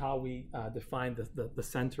important to how we define the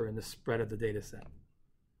center and the spread of the data set.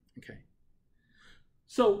 Okay.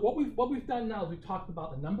 So what we've done now is we've talked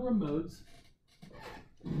about the number of modes.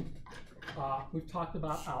 We've talked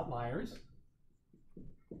about outliers.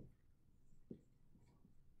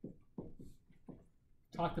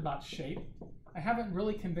 Talked about shape. I haven't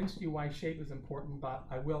really convinced you why shape is important, but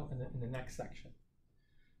I will in the next section.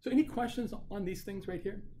 So any questions on these things right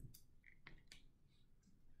here?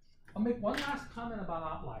 I'll make one last comment about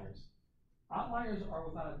outliers. Outliers are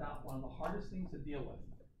without a doubt one of the hardest things to deal with.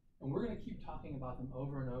 And we're going to keep talking about them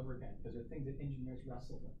over and over again because they're things that engineers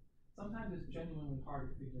wrestle with. Sometimes it's genuinely hard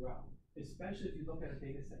to figure out, especially if you look at a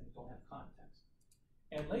data set and you don't have context.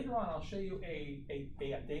 And later on, I'll show you a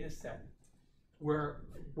data set where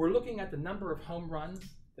we're looking at the number of home runs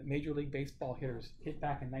that Major League Baseball hitters hit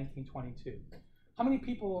back in 1922. How many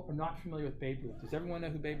people are not familiar with Babe Ruth? Does everyone know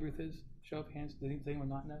who Babe Ruth is? Show of hands. Does anyone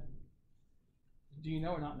not know? Do you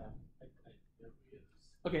know or not know?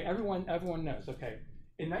 Okay, everyone knows. Okay.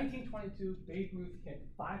 In 1922, Babe Ruth hit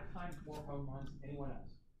 5 times more home runs than anyone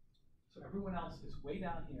else. So everyone else is way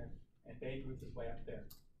down here, and Babe Ruth is way up there.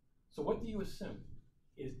 So what do you assume?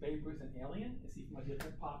 Is Babe Ruth an alien? Is he from a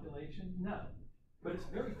different population? No. But it's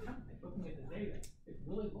very tempting. Looking at the data, it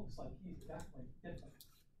really looks like he's definitely different.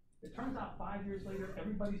 It turns out 5 years later,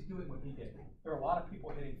 everybody's doing what he did. There are a lot of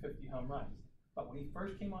people hitting 50 home runs. But when he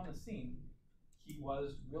first came on the scene, he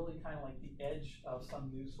was really kind of like the edge of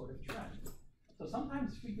some new sort of trend. So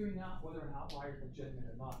sometimes figuring out whether an outlier is legitimate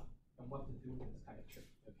or not and what to do with it is kind of tricky,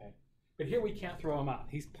 okay? But here we can't throw him out.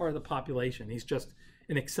 He's part of the population. He's just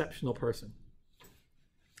an exceptional person.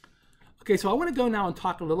 Okay, so I want to go now and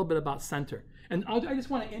talk a little bit about center. And I just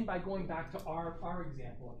want to end by going back to our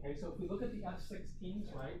example, okay? So if we look at the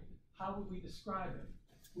F-16s, right, how would we describe it?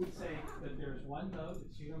 We'd say that there's one node,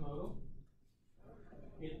 it's unimodal.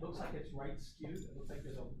 It looks like it's right skewed. It looks like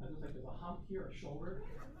there's a hump here, a shoulder,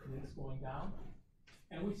 and then it's going down.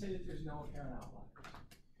 And we say that there's no apparent outliers.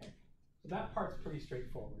 Okay. So that part's pretty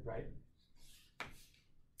straightforward, right?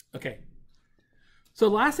 Okay. So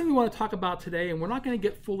the last thing we want to talk about today, and we're not going to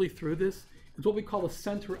get fully through this, is what we call the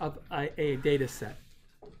center of a data set.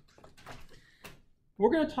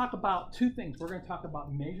 We're going to talk about 2 things. We're going to talk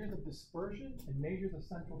about measures of dispersion and measures of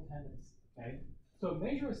central tendency. Okay? So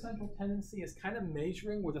measure of central tendency is kind of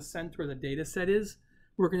measuring where the center of the data set is.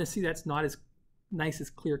 We're going to see that's not as nice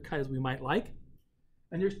as clear cut as we might like.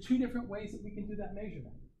 And there's two different ways that we can do that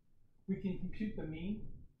measurement. We can compute the mean,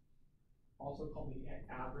 also called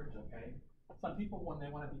the average, okay? Some people, when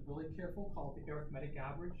they want to be really careful, call it the arithmetic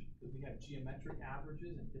average, because we have geometric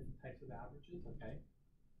averages and different types of averages, okay?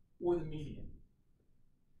 Or the median.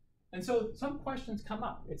 And so some questions come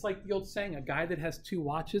up. It's like the old saying, a guy that has two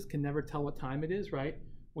watches can never tell what time it is, right?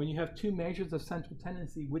 When you have two measures of central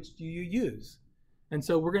tendency, which do you use? And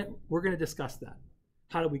so we're gonna discuss that.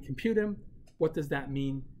 How do we compute them? What does that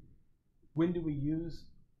mean? When do we use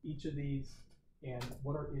each of these? And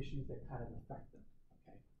what are issues that kind of affect them?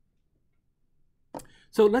 Okay.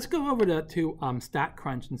 So let's go over to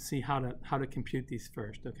StatCrunch and see how to compute these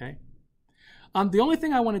first. Okay. The only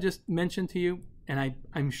thing I want to just mention to you, and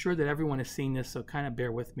I'm sure that everyone has seen this, so kind of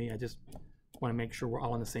bear with me. I just want to make sure we're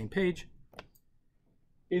all on the same page.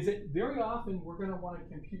 Is that very often we're going to want to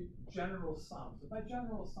compute general sums. So by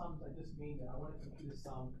general sums, I just mean that I want to compute a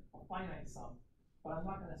sum, a finite sum, but I'm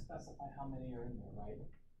not going to specify how many are in there, right?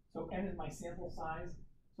 So n is my sample size.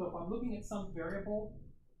 So if I'm looking at some variable,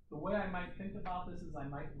 the way I might think about this is I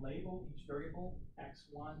might label each variable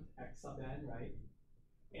x1, x sub n, right?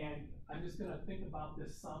 And I'm just going to think about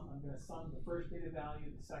this sum. I'm going to sum the first data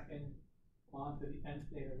value, the second, on to the nth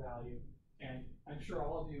data value. And I'm sure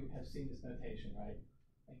all of you have seen this notation, right?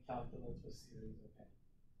 And calculus with series, okay.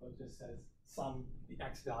 So it just says sum the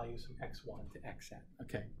x values from x1 to xn,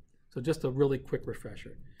 okay. So just a really quick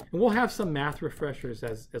refresher. And we'll have some math refreshers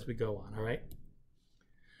as we go on, all right?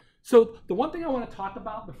 So the one thing I want to talk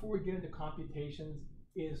about before we get into computations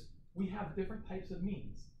is we have different types of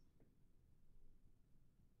means.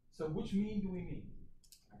 So which mean do we mean?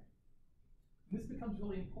 And this becomes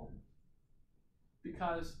really important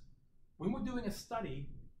because when we're doing a study,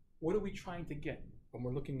 what are we trying to get when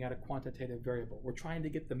we're looking at a quantitative variable? We're trying to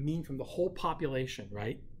get the mean from the whole population,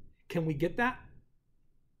 right? Can we get that?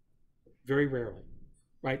 Very rarely,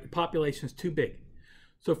 right? The population is too big.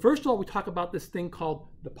 So first of all, we talk about this thing called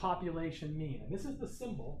the population mean. And this is the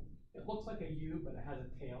symbol. It looks like a U, but it has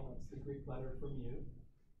a tail. That's the Greek letter for mu,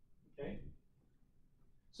 okay?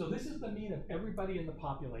 So this is the mean of everybody in the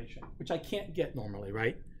population, which I can't get normally,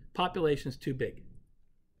 right? Population is too big.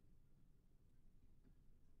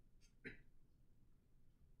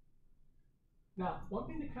 Now, one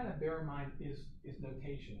thing to kind of bear in mind is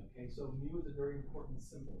notation, okay? So mu is a very important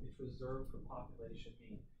symbol. It's reserved for population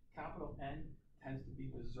mean. Capital N tends to be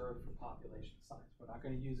reserved for population size. We're not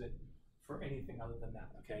going to use it for anything other than that,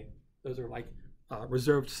 okay? Those are like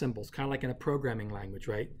reserved symbols, kind of like in a programming language,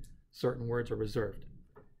 right? Certain words are reserved.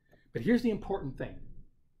 But here's the important thing.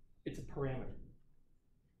 It's a parameter.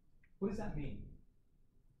 What does that mean?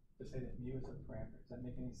 To say that mu is a parameter. Does that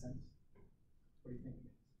make any sense? What do you think it means?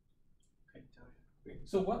 Okay.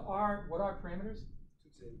 So what are parameters?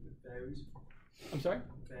 It varies. I'm sorry?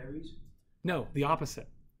 Varies. No, the opposite.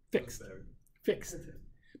 Fixed. Fixed.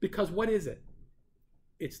 Because what is it?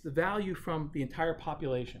 It's the value from the entire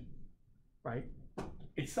population, right?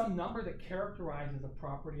 It's some number that characterizes a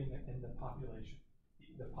property in the population,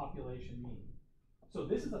 the population mean. So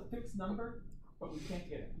this is a fixed number, but we can't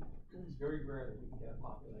get it. It's very rare that we can get a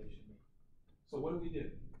population mean. So what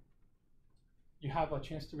do? You have a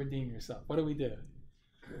chance to redeem yourself. What do?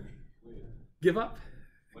 Give up?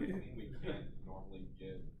 What do you mean we can't normally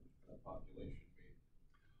get a population mean?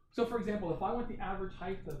 So for example, if I want the average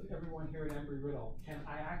height of everyone here at Embry-Riddle, can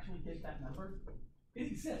I actually get that number? It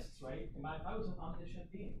exists, right? If I was an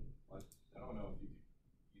omniscient being. But I don't know if you could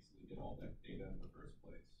easily get all that data in the first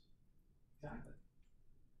place. Exactly.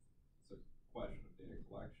 It's a question of data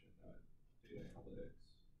collection, not data analytics.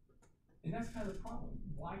 And that's kind of the problem.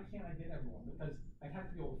 Why can't I get everyone? Because I'd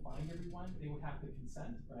have to be able to find everyone. They would have to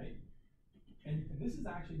consent, right? And this is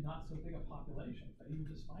actually not so big a population, but even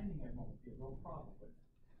just finding everyone would be a real problem with it.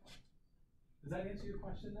 Does that answer your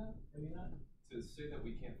question now? Maybe not? To say that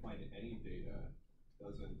we can't find any data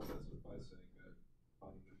doesn't justify saying that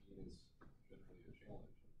finding the mean is generally a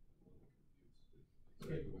challenge.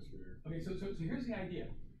 I'm a little confused. Okay, so here's the idea.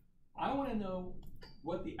 I want to know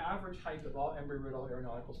what the average height of all Embry-Riddle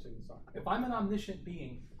aeronautical students are. If I'm an omniscient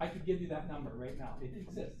being, I could give you that number right now. It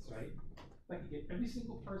exists, right? If I could get every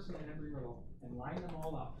single person in Embry-Riddle and line them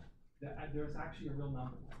all up, there's actually a real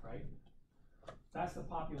number, right? That's the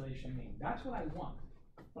population mean. That's what I want.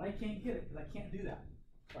 But I can't get it because I can't do that,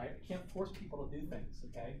 right? I can't force people to do things,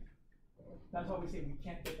 okay? That's why we say we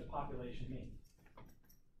can't get the population mean.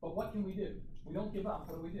 But what can we do? We don't give up.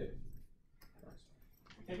 What do?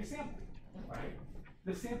 We take a sample, right?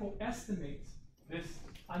 The sample estimates this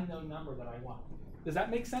unknown number that I want. Does that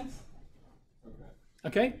make sense? Okay.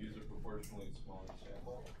 Okay? Use a proportionally smaller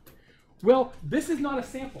sample. Well, this is not a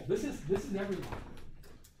sample. This is everyone.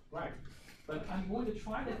 Right. But I'm going to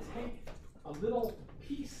try to take a little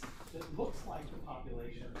piece that looks like the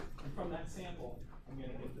population, and from that sample, I'm going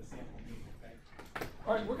to get the sample mean. Okay?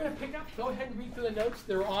 All right, we're going to pick up. Go ahead and read through the notes.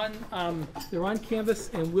 They're on Canvas,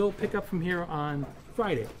 and we'll pick up from here on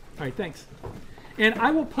Friday. All right, thanks. And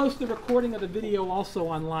I will post the recording of the video also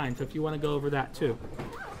online, so if you want to go over that too.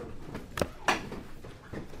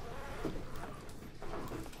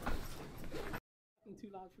 Too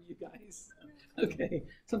loud for you guys. Okay,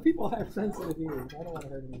 some people have sensitive ears. I don't want to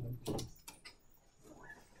hurt anyone.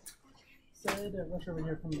 Sid, Rush over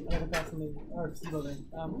here from across the building.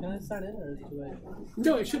 Can I sign in or is it too late?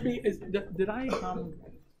 No, it should be. Did I?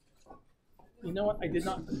 You know what? I did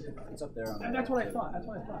not. It's up there. That's what I thought. That's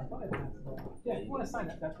what I thought. Yeah, if you want to sign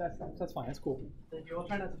that, that's fine. That's cool. Thank you. I'll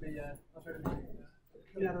try not to be. I'll try to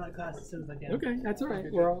be out of that class as soon as I can. Okay, that's all right.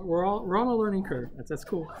 We're on a learning curve. That's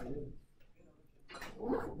cool.